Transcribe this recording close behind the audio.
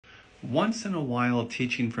Once in a while,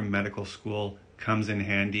 teaching from medical school comes in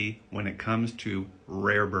handy when it comes to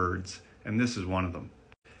rare birds, and this is one of them.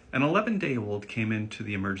 An 11-day-old came into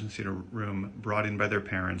the emergency room brought in by their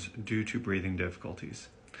parents due to breathing difficulties.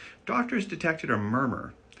 Doctors detected a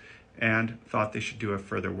murmur and thought they should do a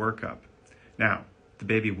further workup. Now, the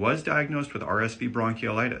baby was diagnosed with RSV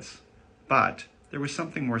bronchiolitis, but there was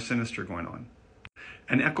something more sinister going on.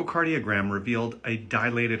 An echocardiogram revealed a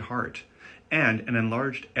dilated heart and an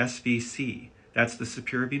enlarged SVC, that's the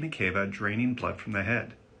superior vena cava, draining blood from the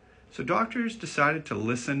head. So doctors decided to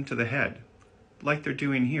listen to the head, like they're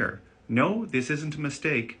doing here. No, this isn't a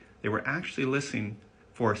mistake. They were actually listening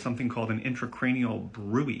for something called an intracranial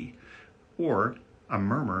bruit, or a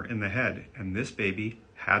murmur in the head, and this baby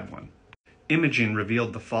had one. Imaging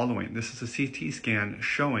revealed the following. This is a CT scan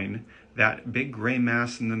showing that big gray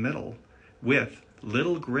mass in the middle with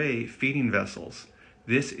little gray feeding vessels.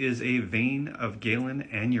 This is a vein of Galen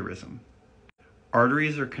aneurysm.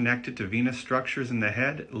 Arteries are connected to venous structures in the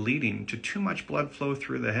head, leading to too much blood flow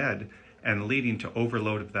through the head and leading to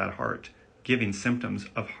overload of that heart, giving symptoms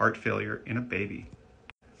of heart failure in a baby.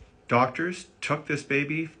 Doctors took this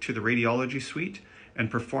baby to the radiology suite and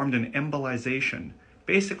performed an embolization,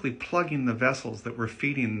 basically plugging the vessels that were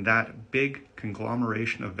feeding that big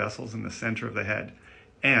conglomeration of vessels in the center of the head,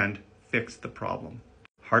 and fixed the problem.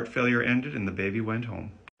 Heart failure ended and the baby went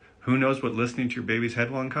home. Who knows what listening to your baby's head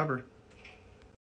will uncover?